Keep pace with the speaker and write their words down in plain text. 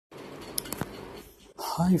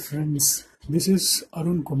Hi friends, this is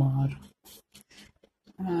Arun Kumar.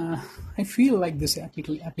 I feel like this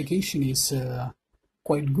application is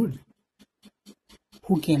quite good.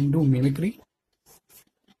 Who can do mimicry?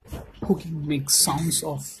 Who can make sounds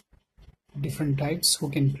of different types?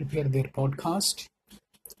 Who can prepare their podcast?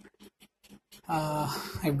 I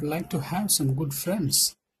would like to have some good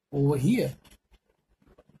friends over here.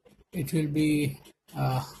 It will be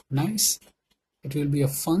nice. It will be a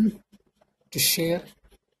fun to share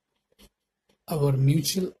our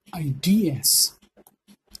mutual ideas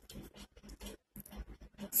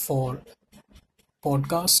for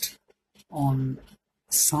podcast on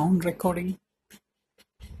sound recording.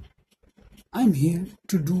 I'm here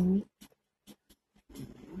to do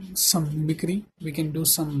some mimicry. We can do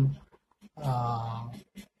some.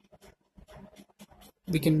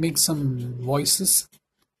 We can make some voices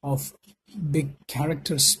of big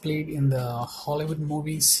characters played in the Hollywood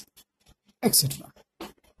movies, etc.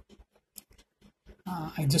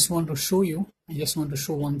 I just want to show you. I just want to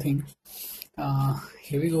show one thing.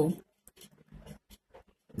 Here we go.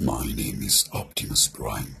 My name is Optimus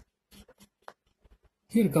Prime.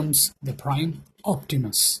 Here comes the Prime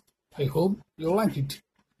Optimus. I hope you like it.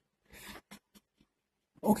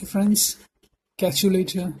 Okay, friends. Catch you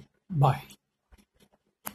later. Bye.